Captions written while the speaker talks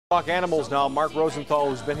Talk animals now. Mark Rosenthal,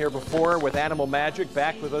 who's been here before with Animal Magic,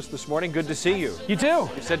 back with us this morning. Good to see you. You too.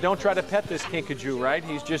 You said don't try to pet this kinkajou, right?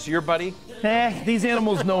 He's just your buddy? These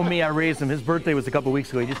animals know me. I raised him. His birthday was a couple weeks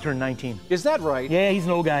ago. He just turned 19. Is that right? Yeah, he's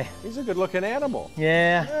an old guy. He's a good-looking animal.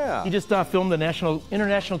 Yeah. He just filmed a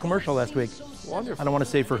international commercial last week. Wonderful. I don't want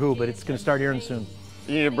to say for who, but it's going to start airing soon.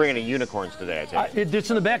 You need to bring any unicorns today, I think. It's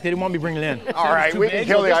in the back. They didn't want me bringing it in. All right, we can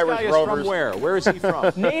kill the Irish Rovers. Rovers. From where? Where is he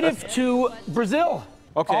from? Native to Brazil.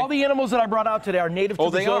 Okay. All the animals that I brought out today are native to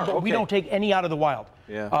Brazil, they are? but we don't take any out of the wild.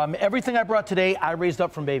 Yeah. Everything I brought today, I raised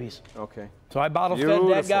up from babies. Okay. So I bottle fed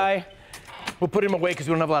that guy. We'll put him away because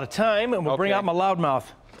we don't have a lot of time, and we'll bring out my loudmouth.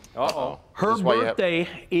 Uh-oh. Her birthday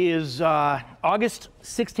is August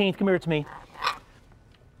 16th. Come here to me.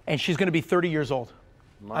 And she's going to be 30 years old.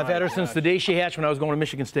 I've had her since the day she hatched when I was going to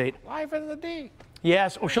Michigan State. Live in the D.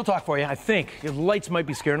 Yes. Oh, she'll talk for you, I think. The lights might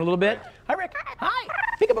be scaring a little bit. Hi, Rick. Hi.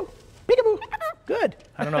 Peekaboo. Peekaboo. Good.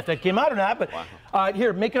 I don't know if that came out or not, but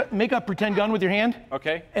here, make a pretend gun with your hand.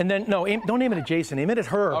 Okay. And then, no, don't aim it at Jason. Aim it at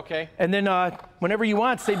her. Okay. And then whenever you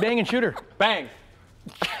want, say bang and shoot her. Bang.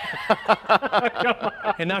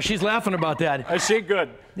 And now she's laughing about that. I see. Good.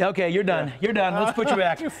 Okay, you're done. Yeah. You're done. Let's put you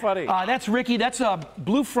back. You're funny. That's Ricky. That's a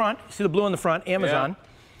blue front. See the blue on the front, Amazon.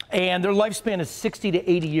 Yeah. And their lifespan is 60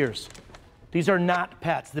 to 80 years. These are not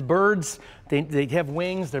pets. The birds, they have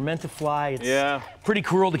wings. They're meant to fly. It's pretty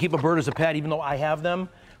cruel to keep a bird as a pet, even though I have them.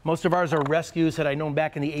 Most of ours are rescues. Had I known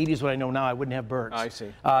back in the 80s what I know now, I wouldn't have birds. I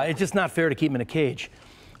see. It's just not fair to keep them in a cage.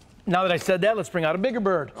 Now that I said that, let's bring out a bigger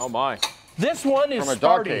bird. Oh, my. This one is from a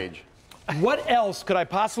dog cage. What else could I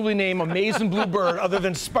possibly name a maize and blue bird other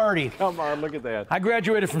than Sparty? Come on, look at that. I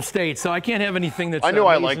graduated from state, so I can't have anything that's I knew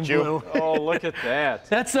I liked and you. blue. Oh, look at that.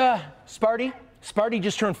 That's Sparty. Sparty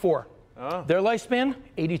just turned 4. Oh. Their lifespan,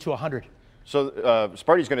 80 to 100. So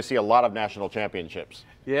Sparty's going to see a lot of national championships.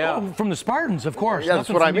 Yeah. Oh, from the Spartans, of course. Yeah, that's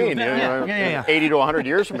what I mean. Yeah. 80 to 100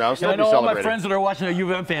 years from now, still be I know celebrating. all my friends that are watching are U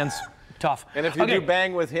of M fans. Tough. And if you do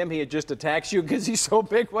bang with him, he just attacks you because he's so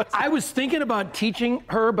big. I was thinking about teaching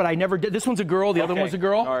her, but I never did. This one's a girl. The other one's a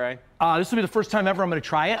girl. All right. This will be the first time ever I'm going to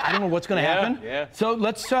try it. I don't know what's going to happen. Yeah. So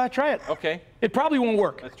let's try it. Okay. It probably won't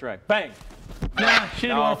work. Let's try. Bang. Nah, she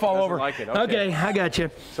didn't want to fall over. Like it. Okay, I got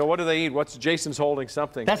you. So what do they eat? What's Jason's holding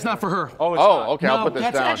something? That's not for her. Oh, it's not. Okay, I'll put this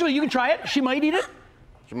down. Actually, you can try it. She might eat it.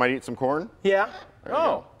 She might eat some corn? Yeah.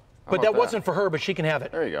 But that wasn't for her, but she can have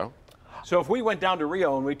it. There you go. So if we went down to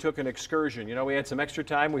Rio and we took an excursion, we had some extra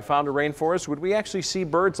time, we found a rainforest, would we actually see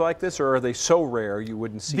birds like this, or are they so rare you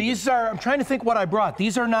wouldn't see them? I'm trying to think what I brought.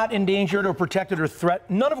 These are not endangered or protected or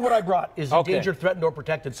threatened. None of what I brought is endangered, threatened, or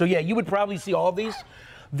protected. So yeah, you would probably see all of these.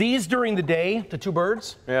 These during the day, the 2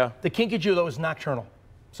 birds. Yeah. The kinkajou, though, is nocturnal.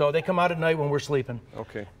 So they come out at night when we're sleeping.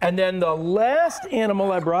 Okay. And then the last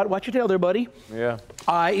animal I brought, watch your tail there, buddy. Yeah.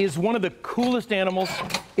 Is one of the coolest animals.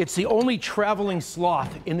 It's the only traveling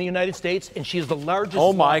sloth in the United States, and she is the largest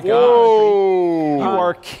sloth. Oh, my God. You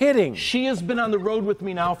are kidding. She has been on the road with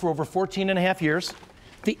me now for over 14 and a half years.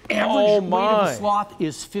 The average weight of a sloth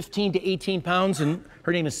is 15 to 18 pounds, and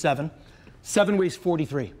her name is Seven. Seven weighs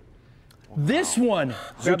 43. This one,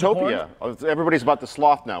 Zootopia. Everybody's about the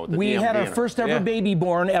sloth now. With the we had our first ever baby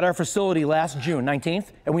born at our facility last June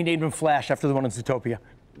 19th, and we named him Flash after the one in Zootopia.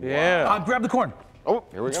 Yeah. Grab the corn. Oh,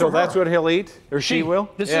 here we go. So that's what he'll eat, or she will?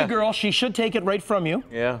 This is a girl. She should take it right from you.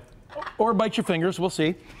 Yeah. Or bite your fingers. We'll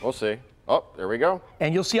see. We'll see. Oh, there we go.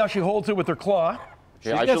 And you'll see how she holds it with her claw.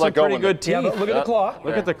 She's got some pretty good teeth. Yeah, look at the claw.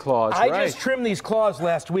 Look at the claws. I just trimmed these claws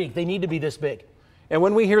last week. They need to be this big. And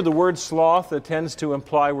when we hear the word sloth, it tends to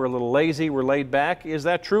imply we're a little lazy, we're laid back. Is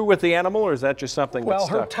that true with the animal, or is that just something that's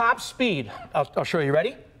her top speed, I'll show you.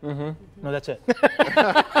 Ready? Mm-hmm. No, that's it.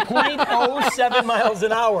 0.07 miles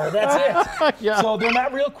an hour. That's it. So they're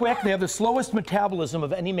not real quick. They have the slowest metabolism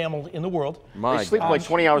of any mammal in the world. They sleep like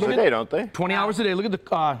 20 hours a day, don't they? 20 hours a day. Look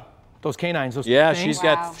at those canines. Those fangs. She's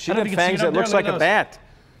got fangs that looks like a bat.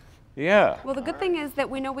 Yeah. Well, the good thing is that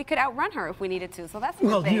we know we could outrun her if we needed to, so that's a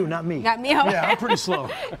good thing. You, not me. Not me. Okay. Yeah, I'm pretty slow.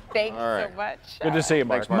 Thanks so much. Good to see you,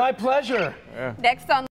 Mark. My pleasure. Next on